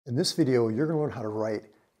In this video, you're going to learn how to write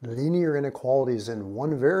linear inequalities in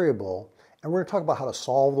one variable, and we're going to talk about how to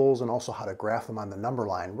solve those and also how to graph them on the number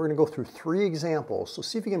line. We're going to go through 3 examples, so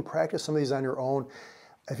see if you can practice some of these on your own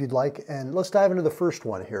if you'd like. And let's dive into the first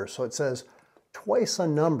one here. So it says twice a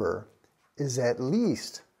number is at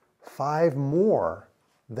least 5 more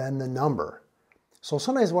than the number. So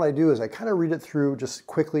sometimes what I do is I kind of read it through just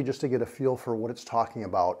quickly just to get a feel for what it's talking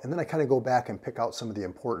about, and then I kind of go back and pick out some of the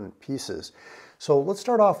important pieces. So let's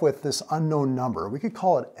start off with this unknown number. We could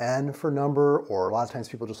call it n for number, or a lot of times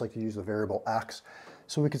people just like to use the variable x.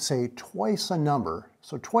 So we could say twice a number.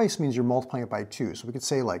 So twice means you're multiplying it by 2. So we could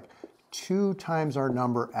say like 2 times our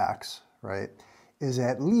number x, right, is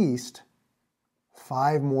at least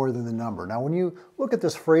 5 more than the number. Now when you look at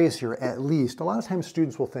this phrase here, at least, a lot of times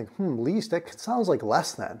students will think, least, that sounds like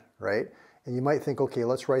less than, right? And you might think, okay,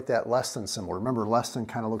 let's write that less than symbol. Remember, less than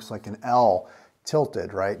kind of looks like an L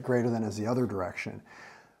tilted, right? Greater than is the other direction.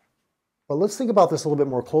 But let's think about this a little bit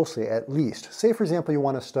more closely, at least. Say, for example, you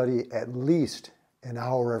want to study at least an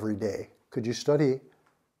hour every day. Could you study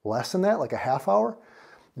less than that, like a half hour?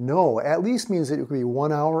 No, at least means that it could be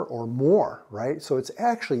 1 hour or more, right? So it's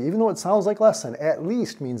actually, even though it sounds like less than, at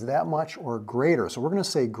least means that much or greater. So we're going to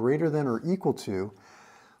say greater than or equal to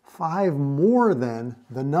 5 more than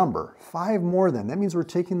the number. 5 more than. That means we're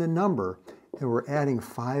taking the number and we're adding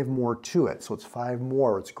 5 more to it. So it's 5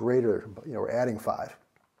 more, it's greater, we're adding 5.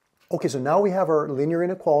 Okay, so now we have our linear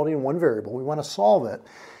inequality in one variable. We want to solve it.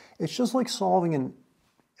 It's just like solving an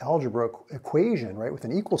algebra equation, right, with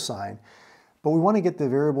an equal sign. But we want to get the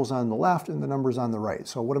variables on the left and the numbers on the right.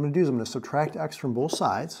 So what I'm going to do is I'm going to subtract x from both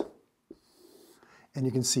sides. And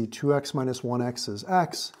you can see 2x minus 1x is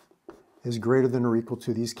x is greater than or equal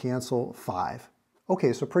to, these cancel, 5.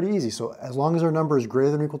 Okay, so pretty easy. So as long as our number is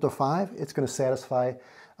greater than or equal to 5, it's going to satisfy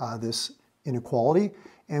this inequality.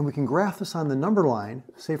 And we can graph this on the number line.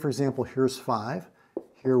 Say, for example, here's 5.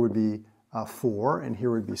 Here would be 4, and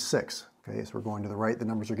here would be 6. Okay, so we're going to the right. The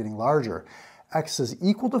numbers are getting larger. X is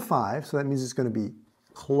equal to 5, so that means it's going to be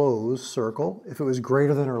closed circle. If it was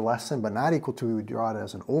greater than or less than but not equal to, we would draw it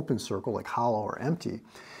as an open circle, like hollow or empty.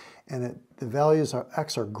 And the values of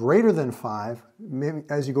x are greater than 5. Maybe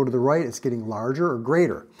as you go to the right, it's getting larger or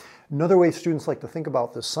greater. Another way students like to think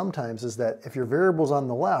about this sometimes is that if your variable's on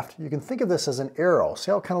the left, you can think of this as an arrow.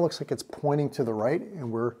 See how it kind of looks like it's pointing to the right, and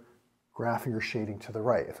we're graphing or shading to the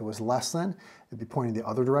right. If it was less than, it'd be pointing the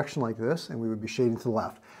other direction like this, and we would be shading to the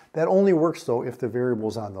left. That only works, though, if the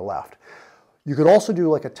variable's on the left. You could also do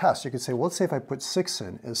like a test. You could say, well, let's say if I put 6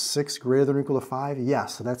 in, is 6 greater than or equal to 5?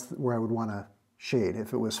 Yes, so that's where I would want to shade.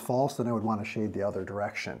 If it was false, then I would want to shade the other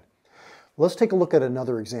direction. Let's take a look at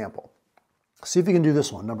another example. See if you can do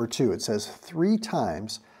this one. Number 2, it says 3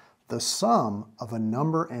 times the sum of a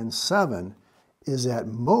number and 7 is at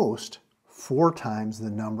most 4 times the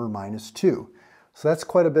number minus 2. So that's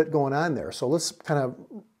quite a bit going on there. So let's kind of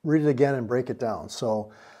read it again and break it down.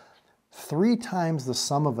 So 3 times the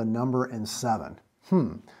sum of a number and 7.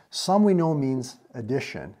 Sum we know means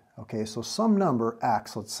addition. Okay, so some number,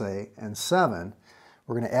 x, let's say, and 7,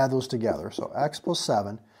 we're going to add those together. So x plus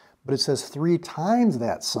 7, but it says 3 times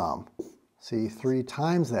that sum. See, 3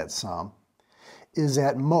 times that sum is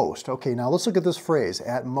at most. Okay, now let's look at this phrase,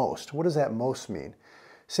 at most. What does at most mean?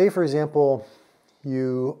 Say, for example,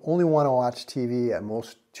 you only want to watch TV at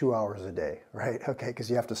most 2 hours a day, right? Okay, because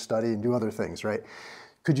you have to study and do other things, right?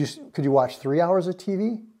 Could you watch 3 hours of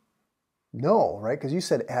TV? No, right? Because you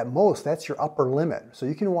said at most, that's your upper limit. So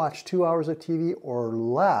you can watch 2 hours of TV or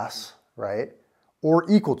less, right? Or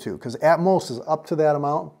equal to, because at most is up to that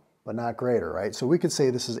amount, but not greater, right? So we could say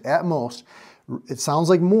this is at most. It sounds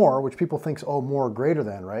like more, which people think, oh, more or greater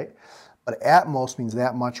than, right? But at most means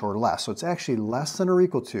that much or less. So it's actually less than or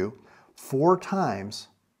equal to 4 times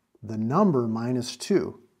the number minus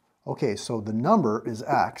 2. Okay, so the number is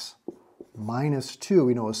x minus 2,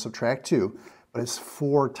 we know is subtract 2, but it's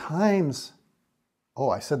 4 times, oh,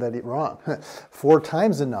 I said that wrong. 4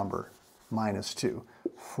 times the number minus 2.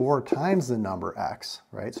 4 times the number x,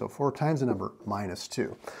 right? So 4 times the number minus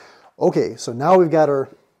 2. Okay, so now we've got our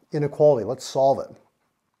inequality. Let's solve it.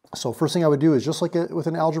 So first thing I would do is just like with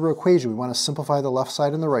an algebra equation, we want to simplify the left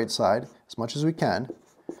side and the right side as much as we can.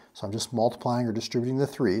 So I'm just multiplying or distributing the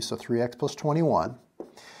 3, so 3x plus 21.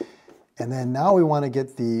 And then now we want to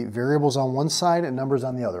get the variables on one side and numbers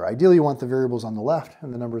on the other. Ideally, you want the variables on the left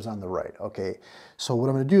and the numbers on the right. Okay, so what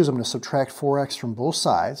I'm going to do is I'm going to subtract 4x from both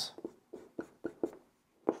sides.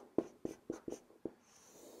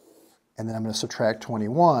 And then I'm going to subtract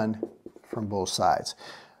 21 from both sides.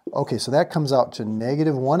 Okay, so that comes out to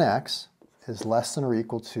negative 1x is less than or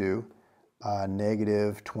equal to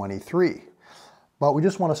negative 23. But we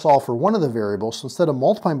just want to solve for one of the variables. So instead of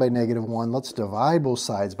multiplying by -1, let's divide both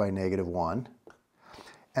sides by -1.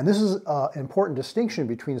 And this is an important distinction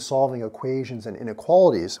between solving equations and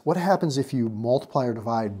inequalities. What happens if you multiply or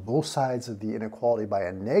divide both sides of the inequality by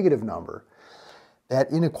a negative number?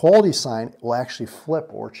 That inequality sign will actually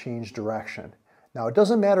flip or change direction. Now, it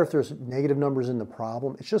doesn't matter if there's negative numbers in the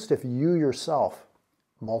problem. It's just if you yourself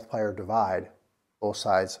multiply or divide both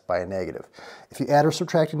sides by a negative. If you add or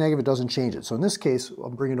subtract a negative, it doesn't change it. So in this case,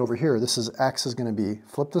 I'll bring it over here. This is x is going to be,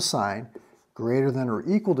 flip the sign, greater than or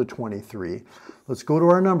equal to 23. Let's go to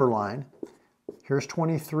our number line. Here's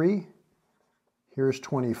 23, here's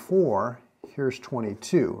 24, here's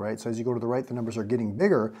 22, right? So as you go to the right, the numbers are getting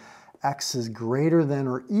bigger. X is greater than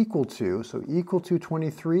or equal to, so equal to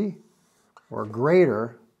 23 or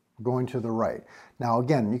greater, going to the right. Now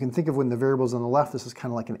again, you can think of when the variable's on the left, this is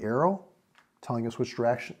kind of like an arrow telling us which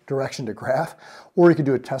direction to graph. Or you could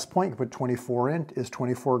do a test point, you could put 24 in. Is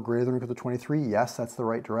 24 greater than or equal to 23? Yes, that's the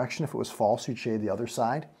right direction. If it was false, you'd shade the other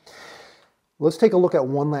side. Let's take a look at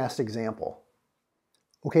one last example.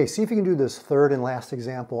 Okay, see if you can do this third and last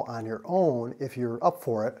example on your own if you're up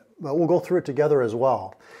for it, but we'll go through it together as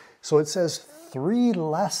well. So it says 3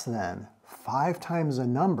 less than 5 times a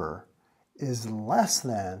number is less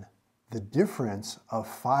than the difference of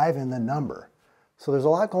 5 in the number. So there's a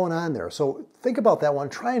lot going on there. So think about that one.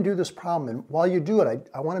 Try and do this problem. And while you do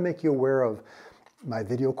it, I want to make you aware of my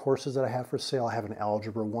video courses that I have for sale. I have an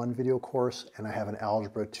Algebra 1 video course, and I have an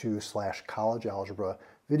Algebra 2/college algebra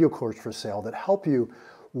video course for sale that help you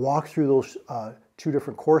walk through those 2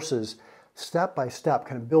 different courses step by step,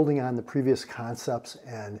 kind of building on the previous concepts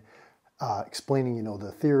and explaining,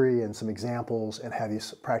 the theory and some examples, and have you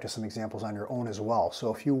practice some examples on your own as well.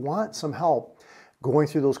 So if you want some help going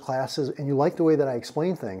through those classes and you like the way that I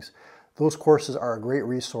explain things, those courses are a great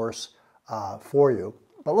resource for you.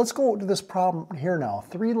 But let's go to this problem here now.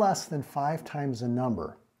 3 less than 5 times a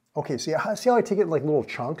number. Okay, see how I take it in like little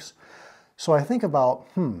chunks? So I think about,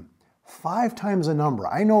 5 times a number.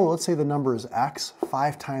 I know, let's say the number is x.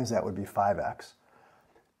 5 times that would be 5x.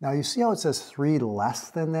 Now you see how it says 3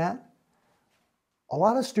 less than that? A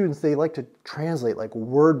lot of students, they like to translate like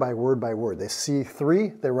word by word by word. They see 3,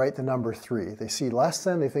 they write the number 3. They see less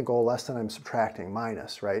than, they think, oh, less than, I'm subtracting,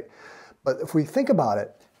 minus, right? But if we think about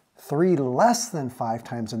it, 3 less than 5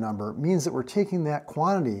 times a number means that we're taking that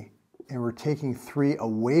quantity and we're taking 3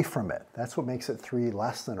 away from it. That's what makes it 3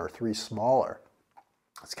 less than or 3 smaller.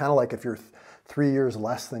 It's kind of like if you're 3 years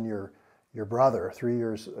less than your brother, 3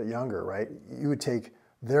 years younger, right? You would take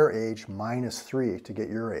their age minus 3 to get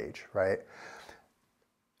your age, right?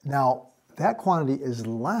 Now, that quantity is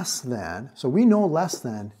less than, so we know less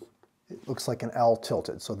than, it looks like an L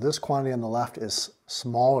tilted. So this quantity on the left is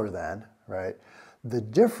smaller than, right? The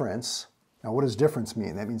difference, now what does difference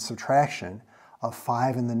mean? That means subtraction of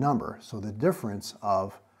 5 in the number. So the difference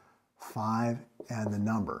of 5 and the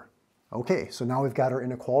number. Okay, so now we've got our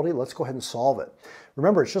inequality. Let's go ahead and solve it.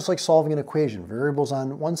 Remember, it's just like solving an equation. Variables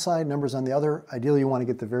on one side, numbers on the other. Ideally, you want to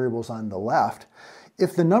get the variables on the left.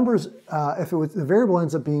 If the numbers, the variable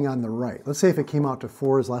ends up being on the right, let's say if it came out to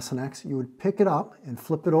 4 is less than x, you would pick it up and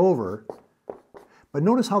flip it over. But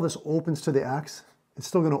notice how this opens to the x. It's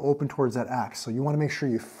still going to open towards that x. So you want to make sure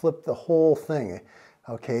you flip the whole thing,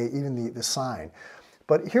 okay, even the sign.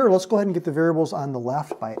 But here, let's go ahead and get the variables on the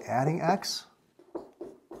left by adding x.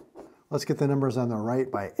 Let's get the numbers on the right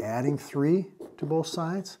by adding 3 to both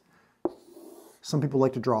sides. Some people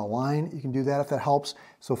like to draw a line. You can do that if that helps.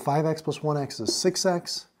 So 5x plus 1x is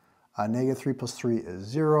 6x. Negative 3 plus 3 is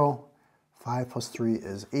 0. 5 plus 3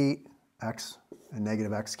 is 8. X and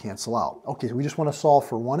negative x cancel out. Okay, so we just want to solve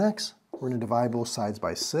for 1x. We're going to divide both sides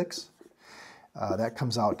by 6. That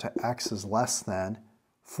comes out to x is less than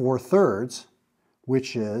 4/3,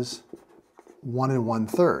 which is 1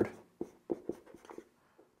 1/3.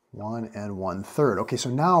 1 1/3. Okay, so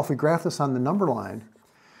now if we graph this on the number line,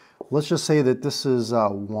 let's just say that this is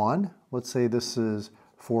 1. Let's say this is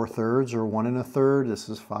 4/3 or 1 1/3. This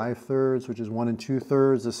is 5/3, which is 1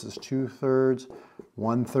 2/3. This is 2/3,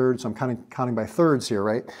 1/3. So I'm kind of counting by thirds here,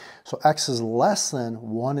 right? So x is less than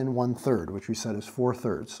 1 1/3, which we said is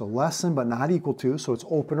 4/3. So less than but not equal to, so it's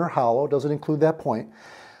open or hollow, doesn't include that point.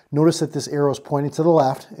 Notice that this arrow is pointing to the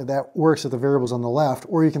left. If that works if the variable's on the left,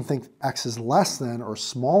 or you can think x is less than or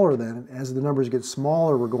smaller than. As the numbers get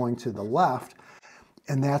smaller, we're going to the left.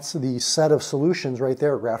 And that's the set of solutions right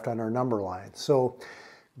there graphed on our number line. So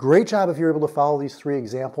great job if you're able to follow these 3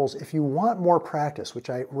 examples. If you want more practice, which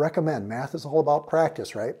I recommend, math is all about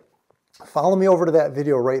practice, right? Follow me over to that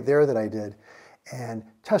video right there that I did and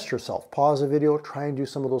test yourself. Pause the video, try and do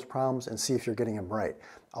some of those problems and see if you're getting them right.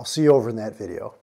 I'll see you over in that video.